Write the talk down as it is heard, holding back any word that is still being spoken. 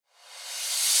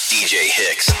DJ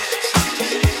Hicks.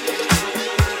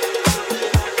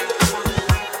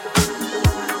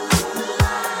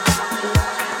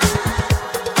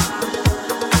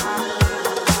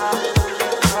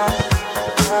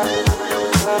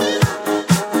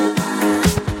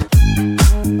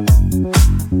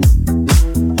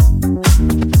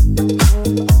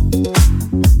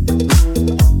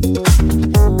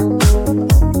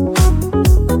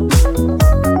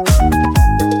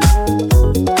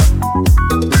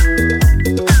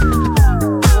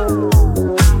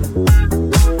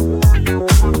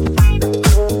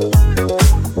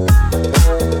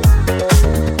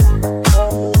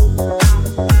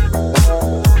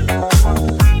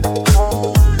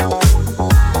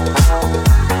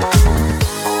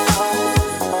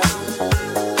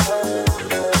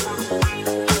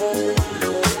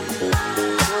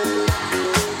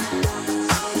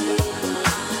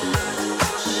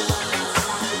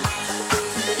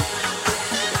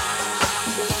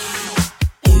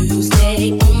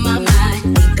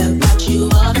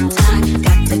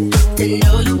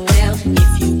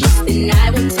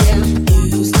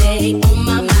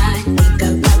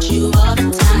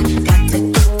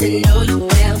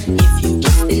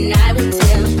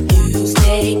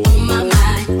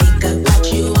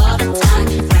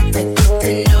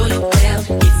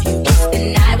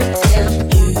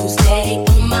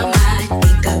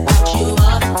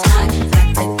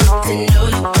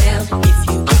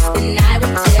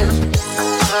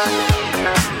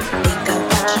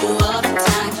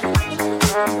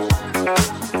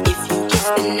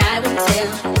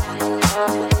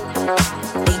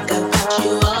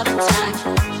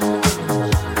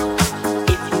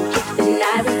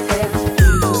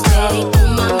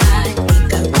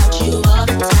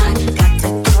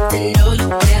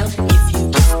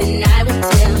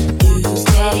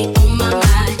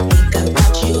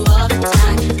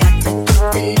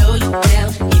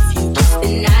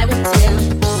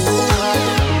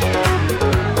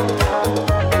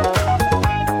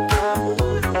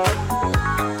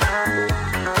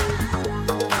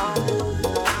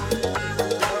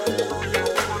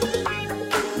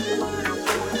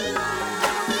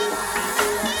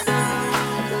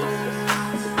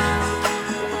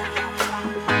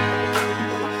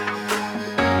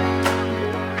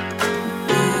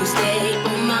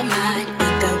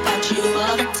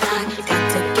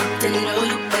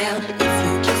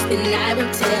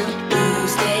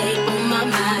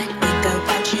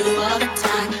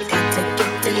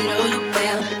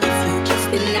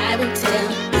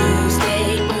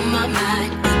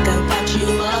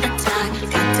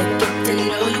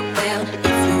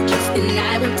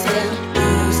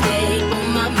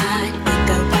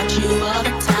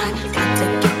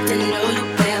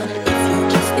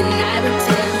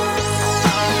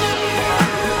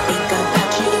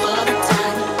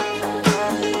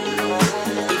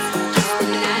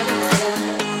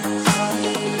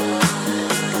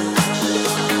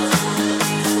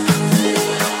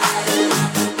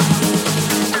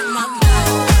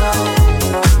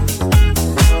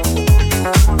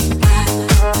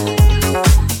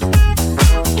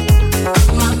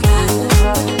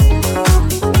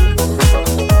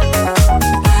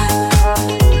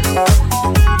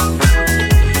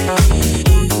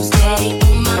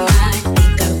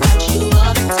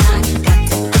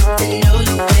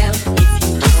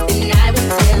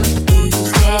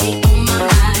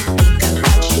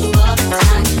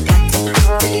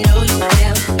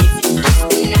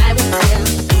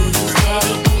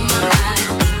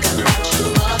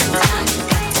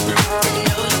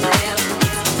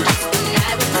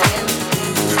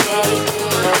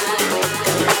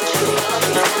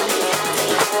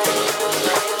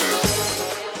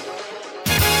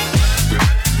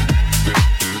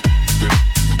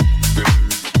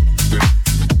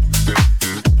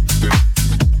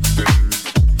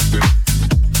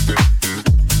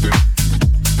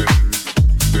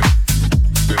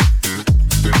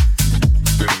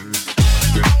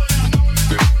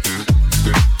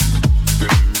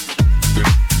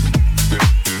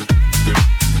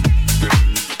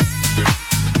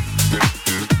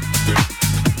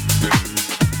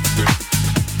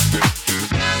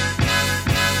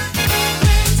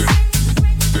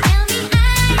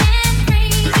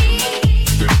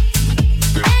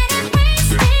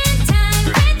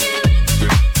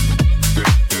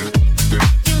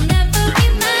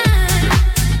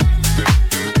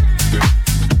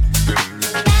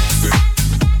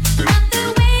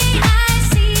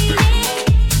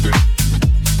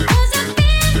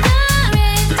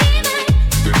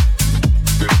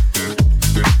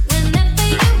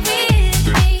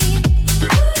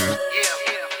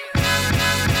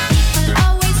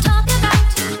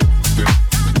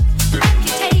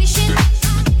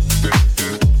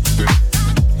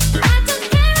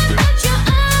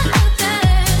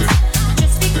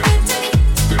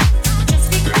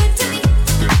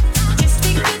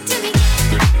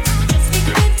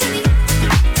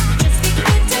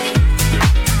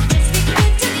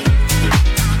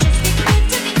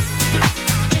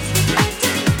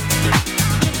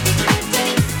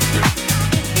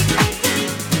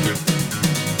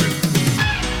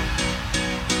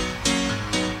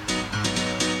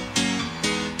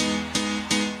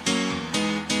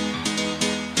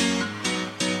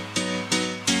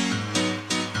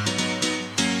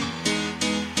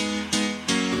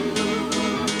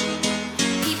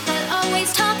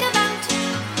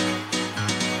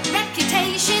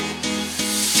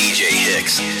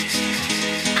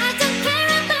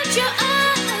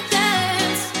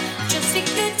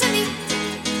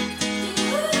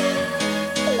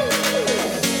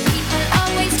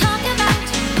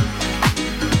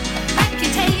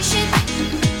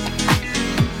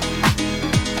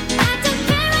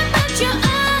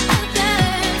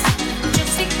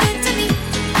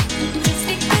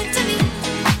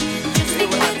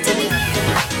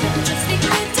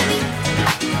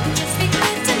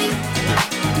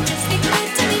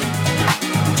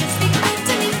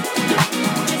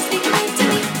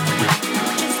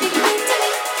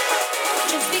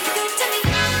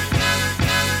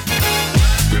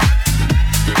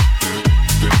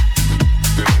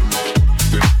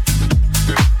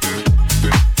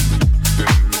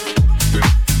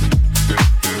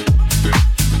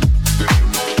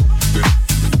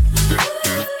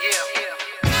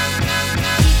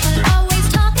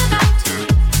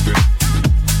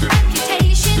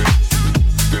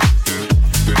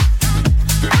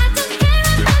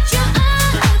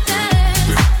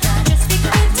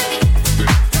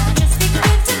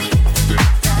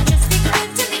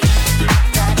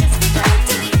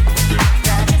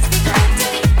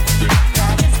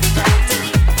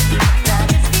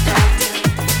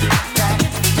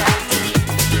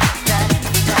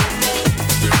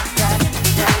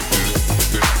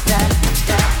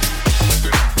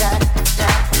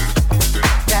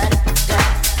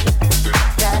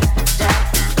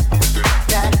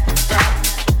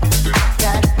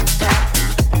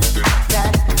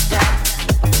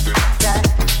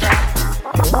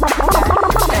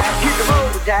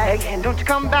 jag, and don't you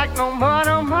come back no more,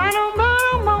 no more, no more,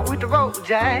 no more with the road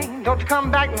jag. Don't you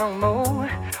come back no more.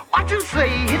 What you say?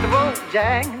 Hit the road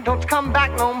jag. Don't you come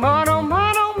back no more, no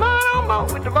more, no more, no more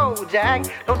with the road jag.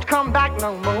 Don't you come back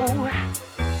no more.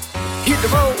 Hit the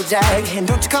road jag, and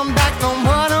don't you come back no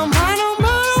more, no more, no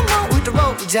more, no more with the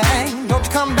road jag. Don't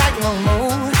you come back no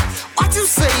more. What you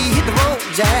say? Hit the road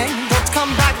jag. Don't you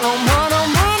come back no more, no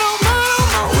more, no more, no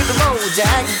more with the road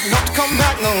jag. Don't you come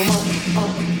back no more.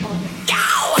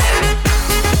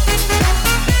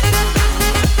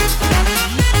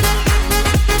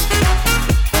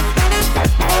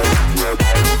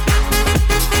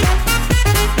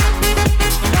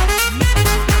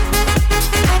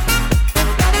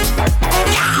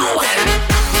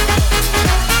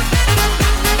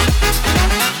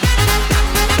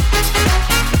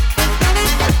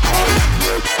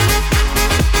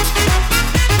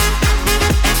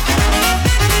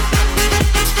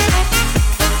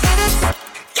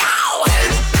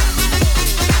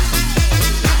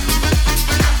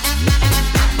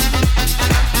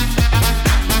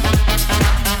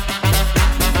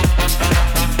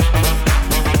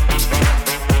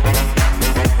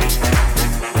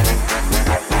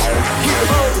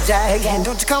 And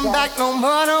don't you come back no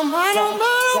more, no more, no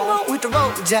more, no more with the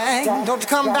road jag. Don't you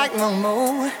come back no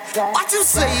more. What you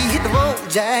say? Hit the road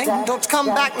jag. Don't you come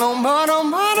back no more, no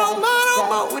more, no more, no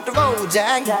more with the road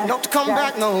jag. Don't you come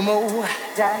back no more.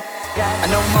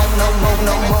 No more, no more,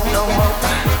 no more, no more.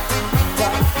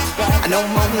 No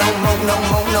more, no more, no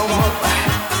more, no more.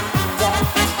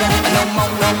 No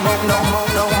more, no more, no more,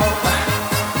 no more.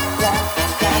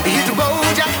 Hit the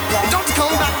road jag. Don't you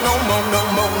come back no more, no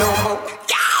more, no more.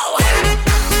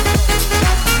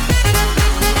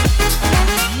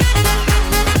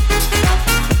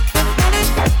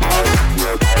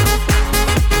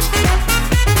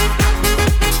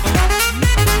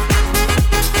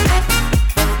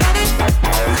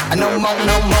 No more,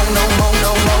 no more, no more,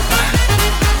 no more.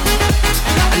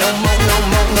 No more, no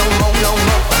more, no more, no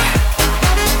more.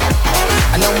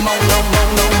 No more, no more,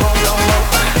 no more, no more.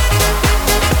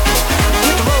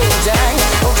 Hit the road, Jack.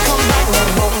 Don't come back no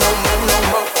more, no more, no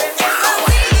more.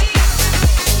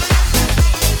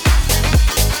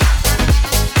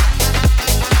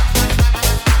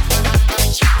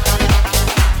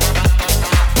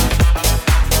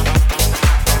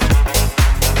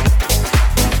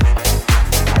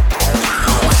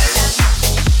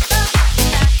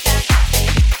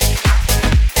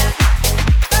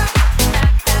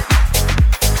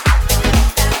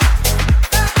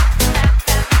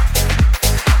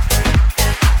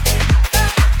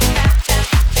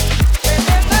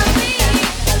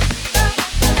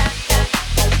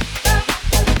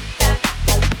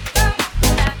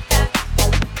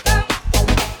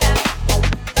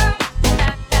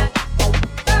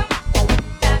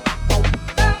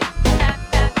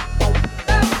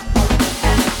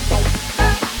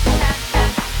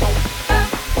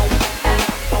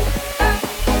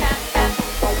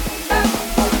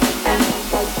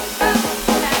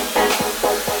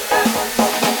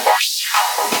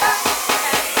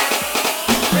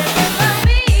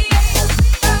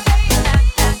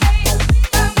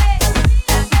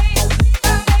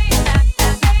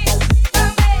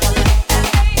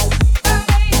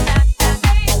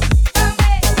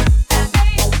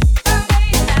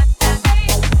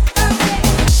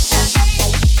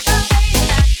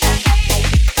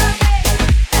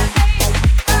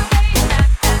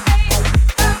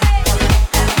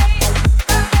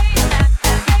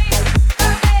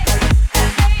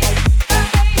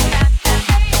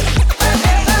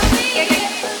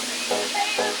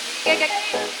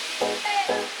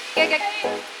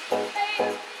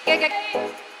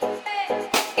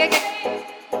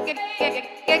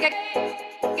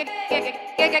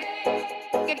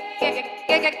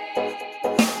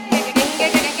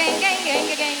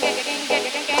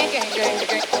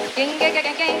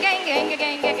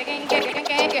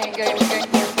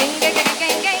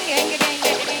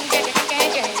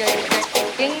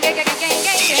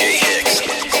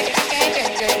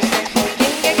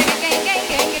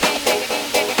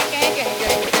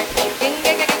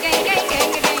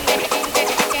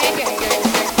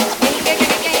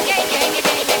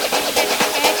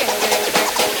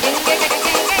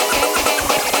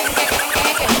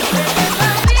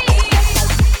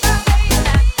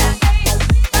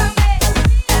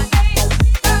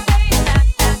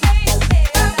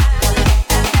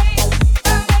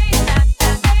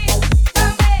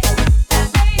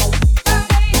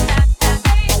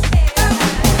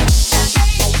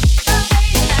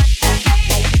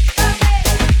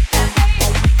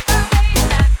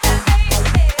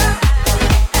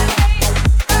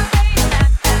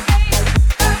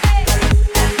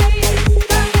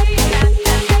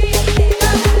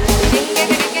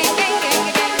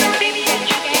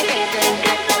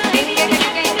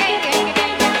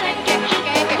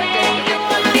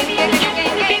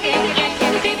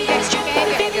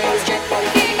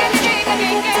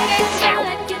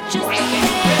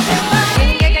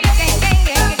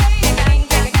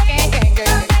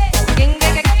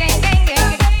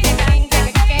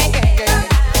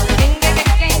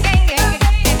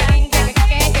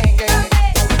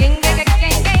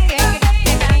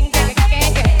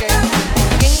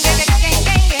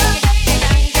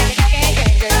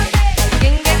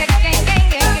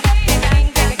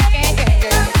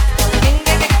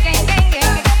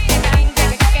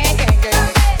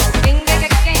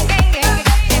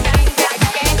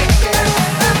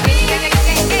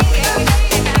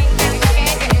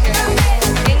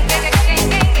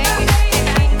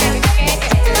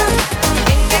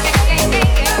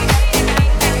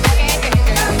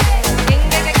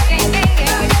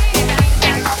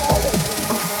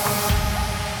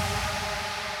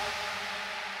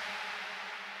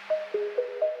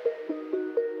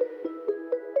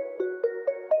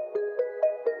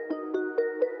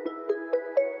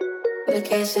 The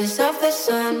kisses of the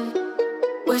sun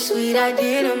were sweet, I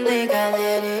didn't think I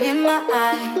let it in my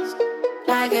eyes.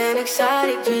 Like an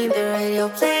exotic dream, the radio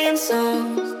playing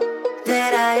songs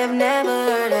that I have never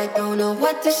heard. I don't know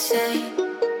what to say.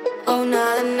 Oh,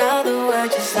 not another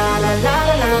word, just la la la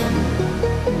la la.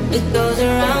 It goes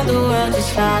around the world,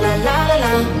 just la la la la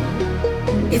la.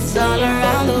 It's all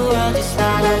around the world, just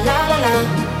la la la la la.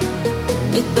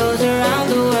 It goes around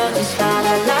the world, just la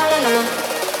la la la la.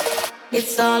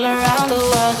 It's all around the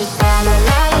world, just la la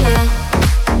la la la.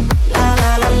 La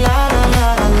la la la la la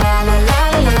la la la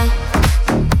la.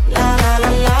 La la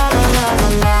la la la la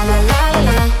la la la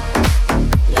la.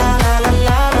 La la la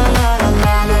la la la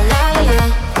la la la la.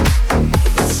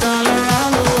 It's all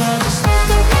around the world, just la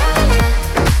la la la.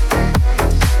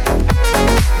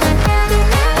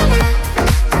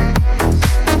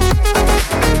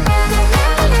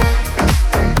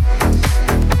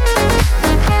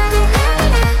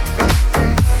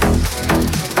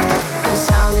 The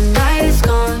sound of night is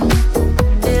gone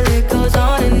till it goes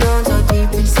on and on, so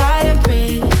deep inside of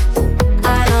me.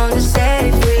 I long to set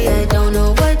it free. I don't know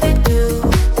what to do.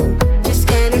 Just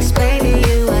can't explain to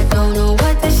you. I don't know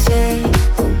what to say.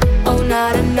 Oh,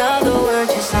 not another word.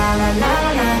 Just la la la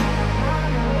la la.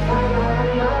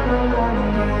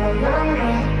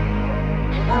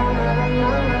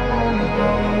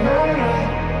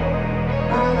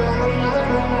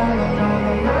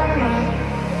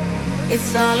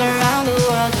 It's all around the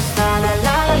world. Just la la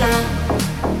la la la.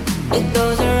 It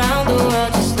goes around the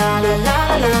world. Just la la la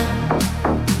la la.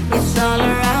 It's all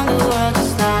around the world.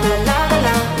 Just la la la la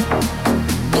la.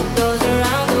 It goes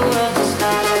around the world. Just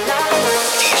la la la la la.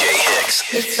 DJ Hicks.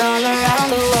 It's all around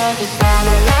the world. Just la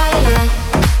la la la la.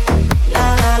 La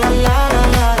la la la la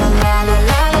la la la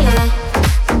la la.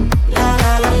 La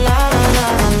la la la la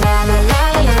la la la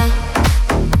la.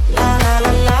 La la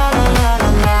la la la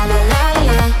la la la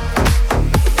la.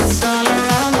 It's all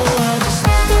around the world. Just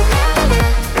la la la la la.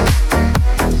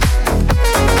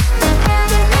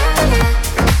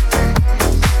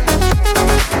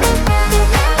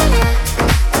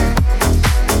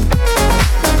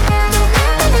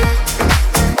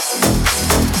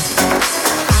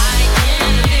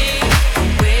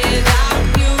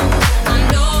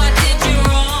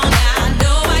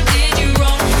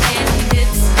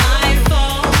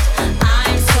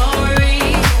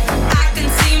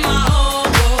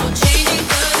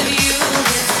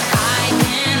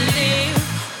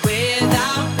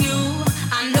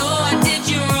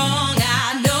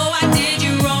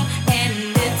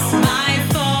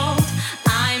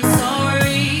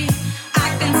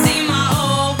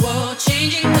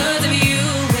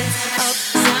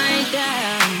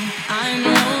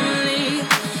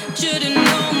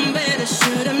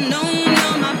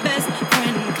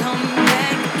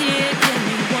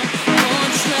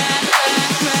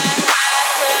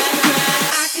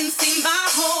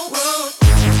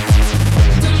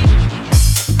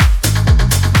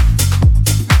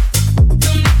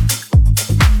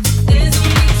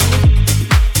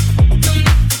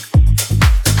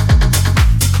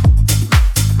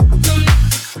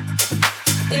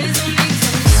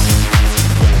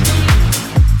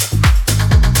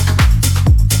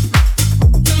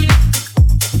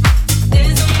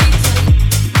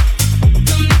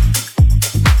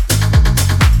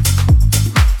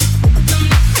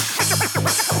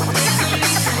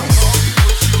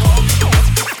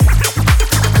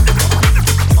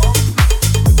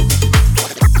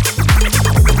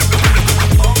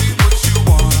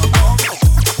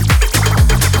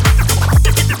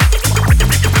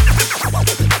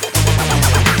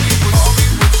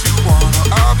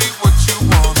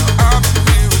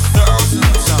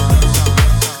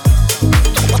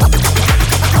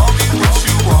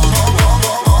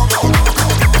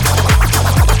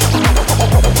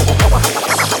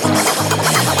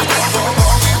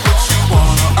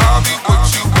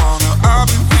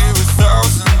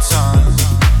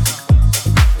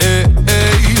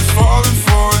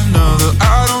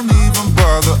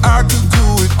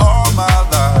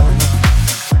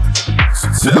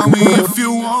 Tell me if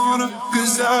you wanna,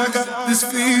 cause I got this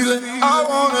feeling. I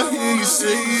wanna hear you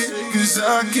say it, cause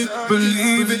I can't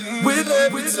believe it. With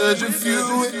every touch of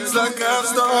you, it's like I've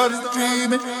started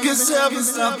dreaming. Guess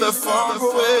heaven's not that far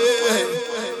away.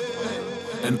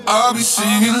 And I'll be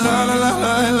singing la la la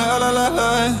la la la la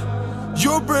la.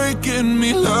 You're breaking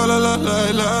me la la la la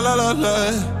la la la la.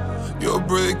 You're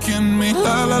breaking me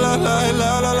la la la la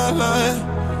la la la la.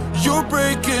 You're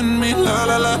breaking me la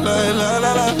la la la la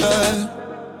la la la.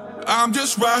 I'm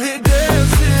just right here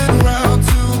dancing around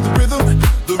to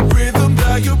the rhythm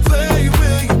that you play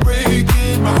when you're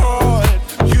breaking my heart.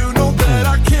 You know that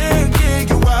I can't get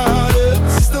you out of the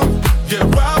system.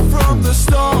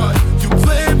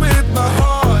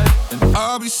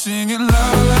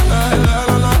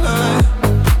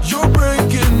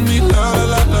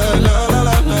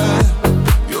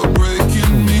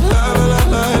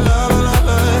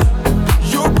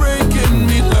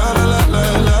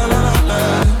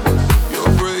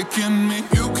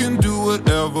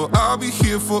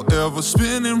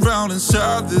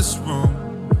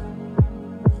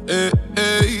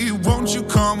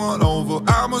 come on over.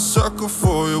 I'm a sucker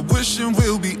for you, wishing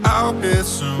we'll be out here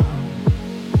soon.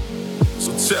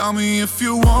 So tell me if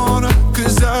you wanna,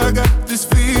 cause I got this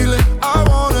feeling. I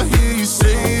wanna hear you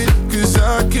say it, cause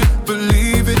I can't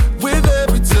believe it. With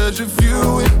every touch of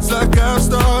you, it's like I've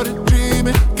started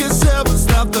dreaming. Guess heaven's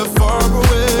not that far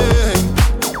away.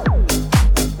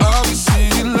 I'll be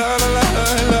singing la la la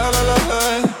la la la la.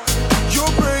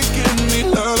 You're breaking me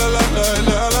la la la la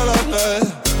la la la la.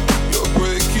 You're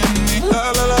breaking me la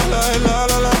la la la la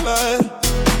la la la.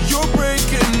 You're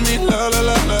breaking me la la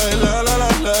la la la la la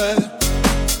la.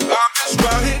 I'm just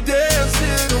right here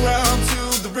dancing around to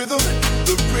the rhythm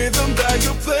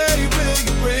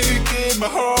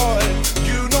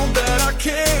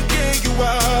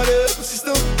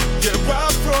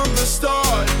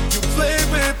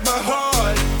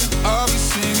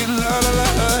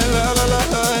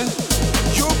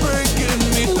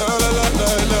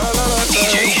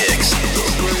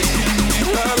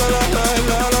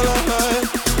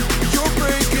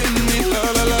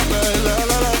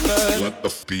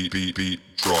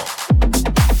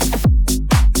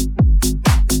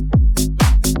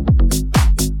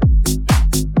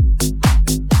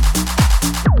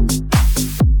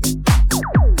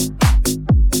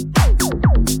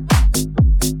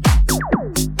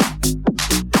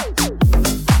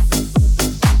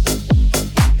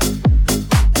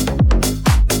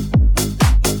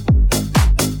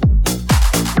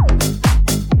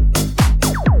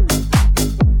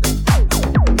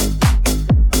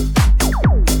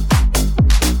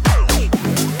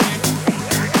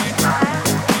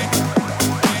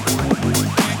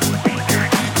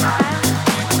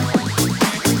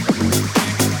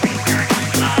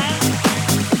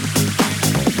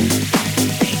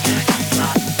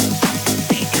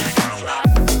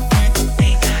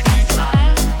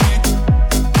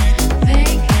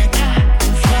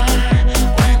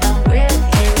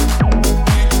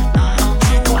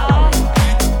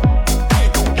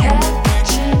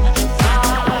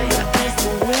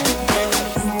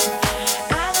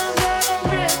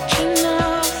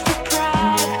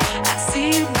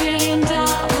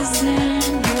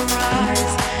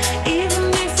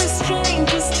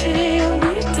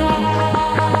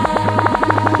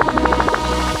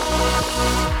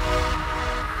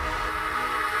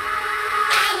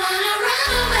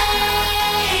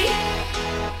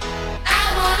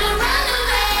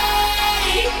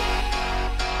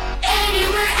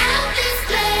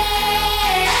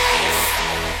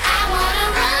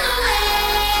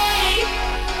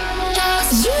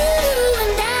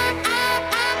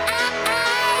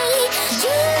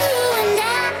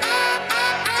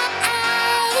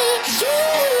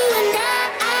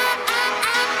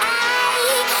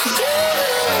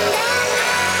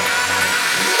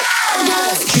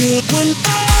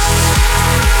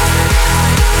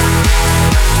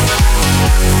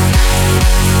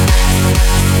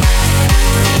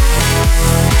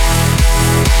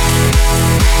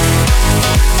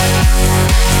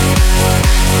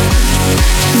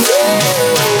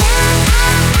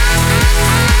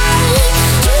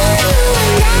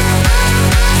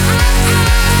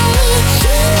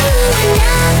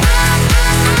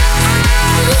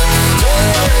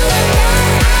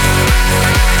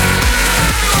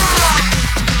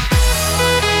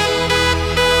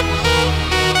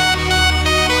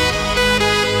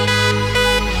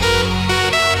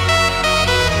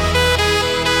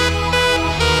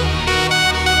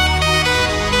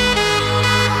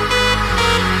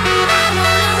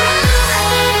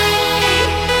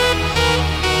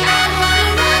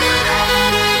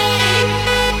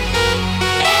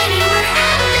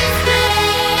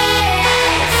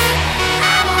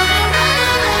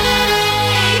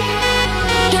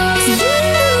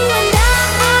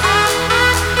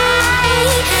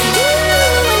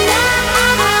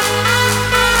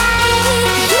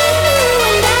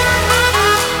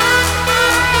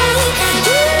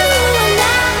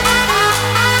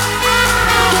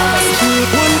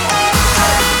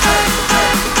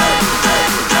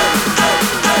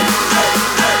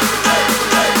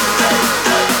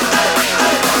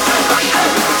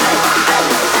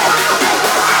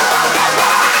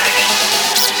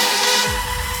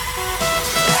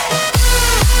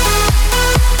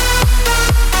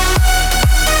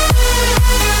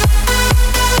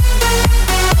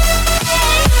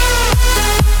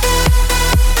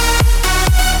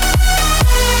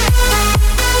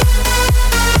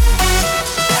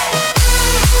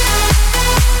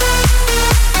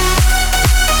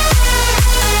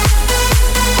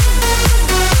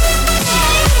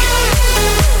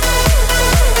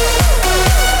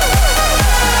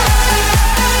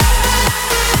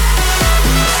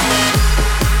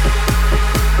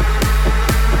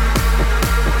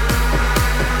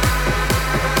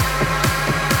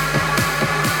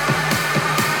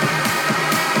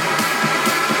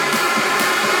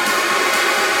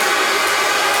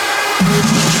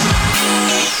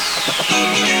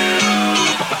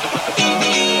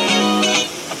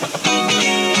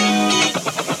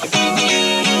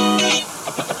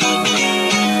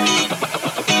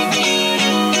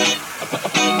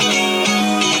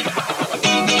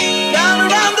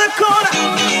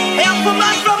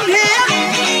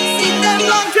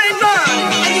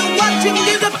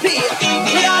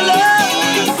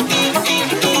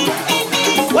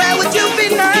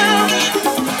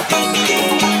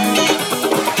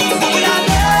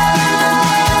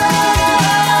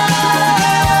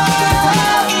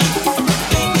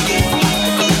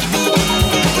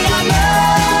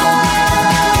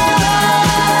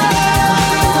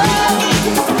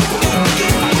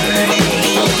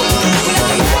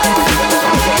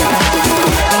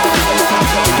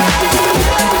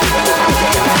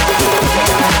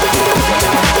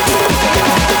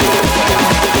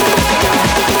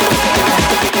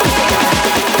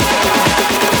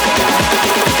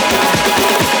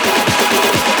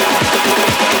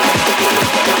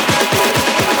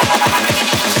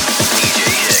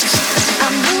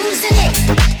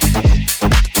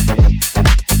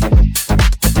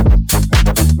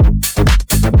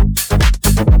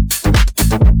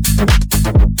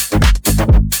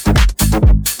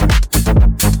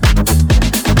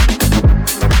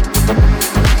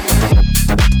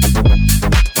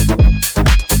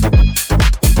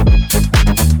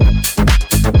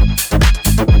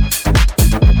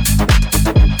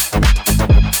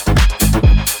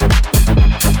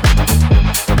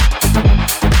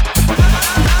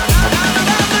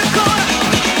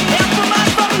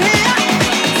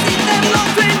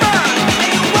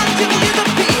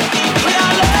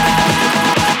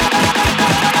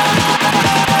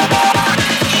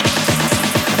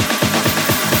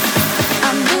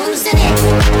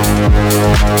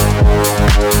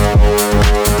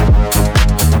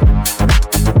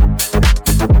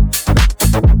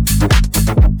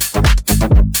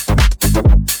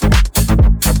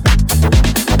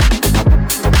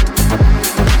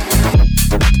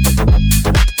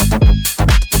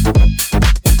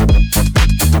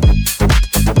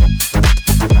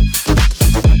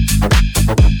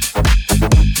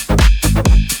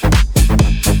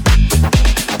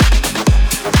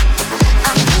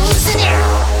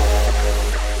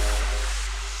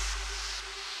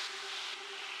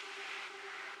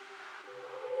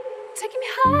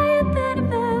higher than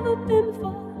I've ever been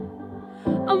before.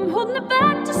 I'm holding it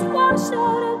back, just wanna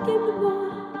shout out, give me more.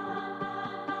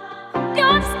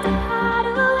 You're just a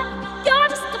hideaway, you're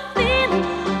just a feeling.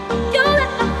 You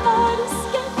let my heart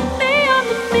escape me on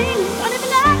the meaning. Don't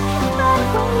even I can find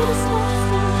a way to slow us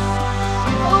down.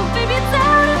 Oh baby, it's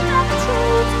out of my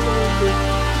control, baby.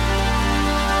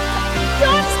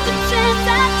 You're just a chance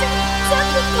I take to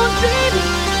keep on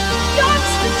dreaming. You're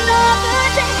just another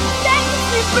day that keeps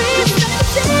me breathing.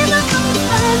 Every day my heart is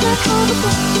fine like all the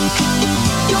gold.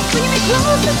 You're bringing me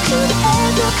closer to the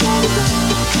edge of letting go.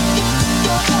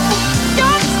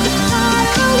 You're just a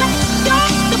hideaway, you're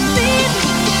just a feeling.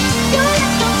 You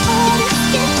let my heart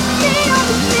escape me on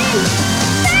the meaning.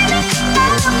 Baby,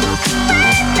 I don't know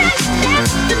where that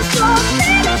left the door.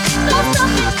 Baby, so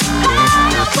something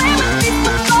hide away with me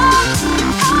before.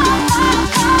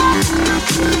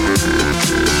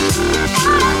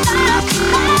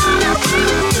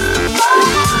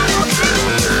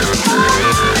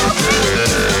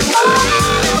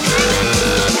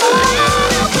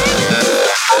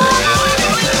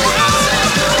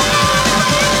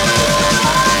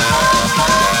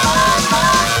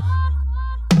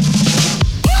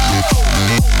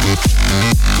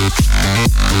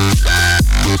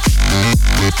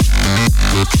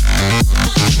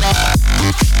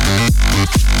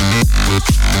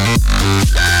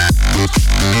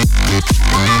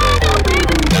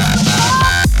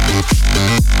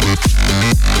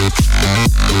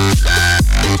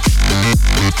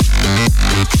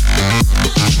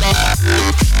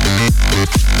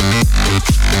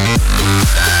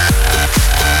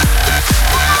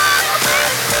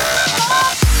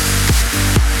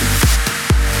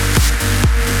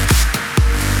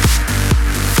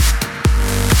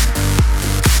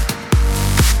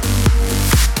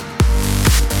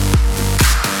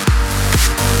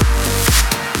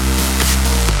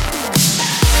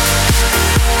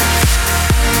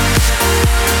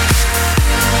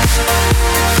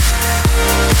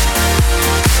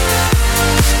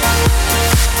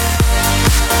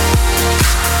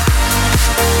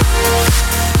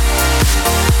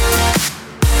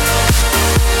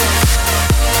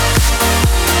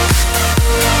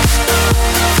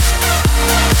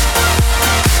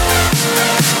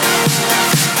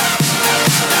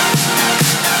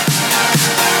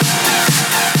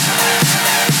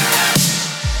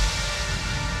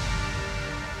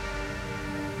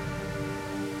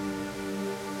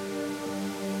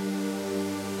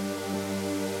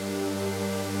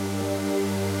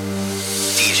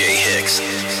 DJ Hicks.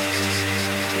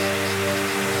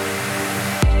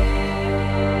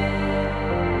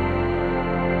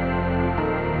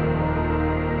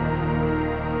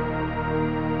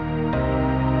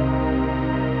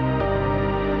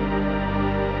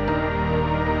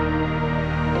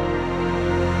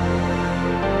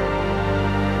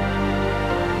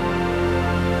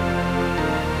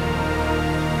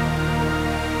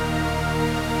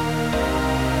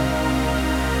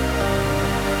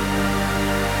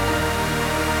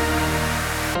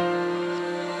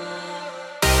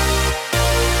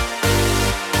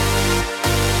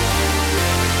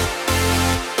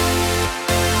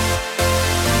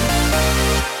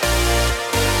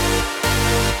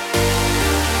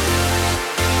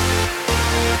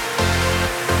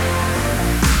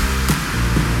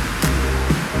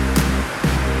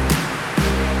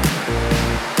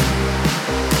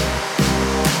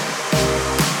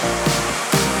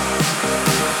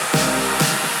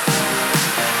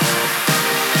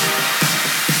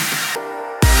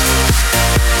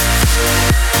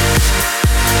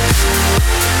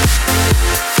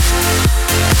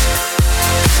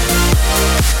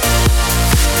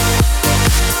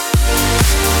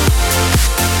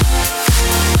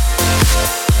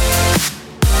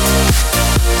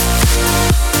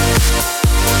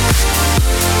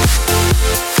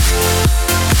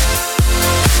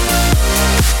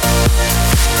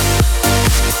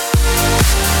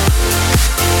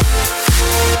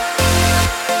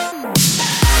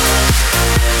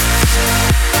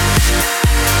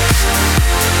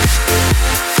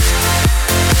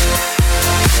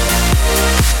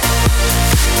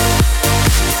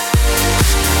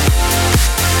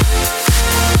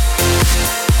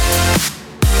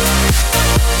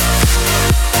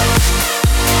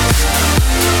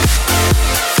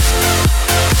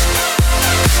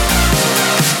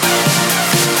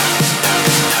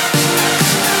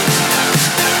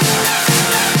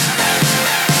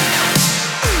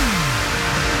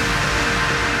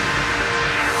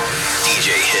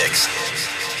 DJ Hicks.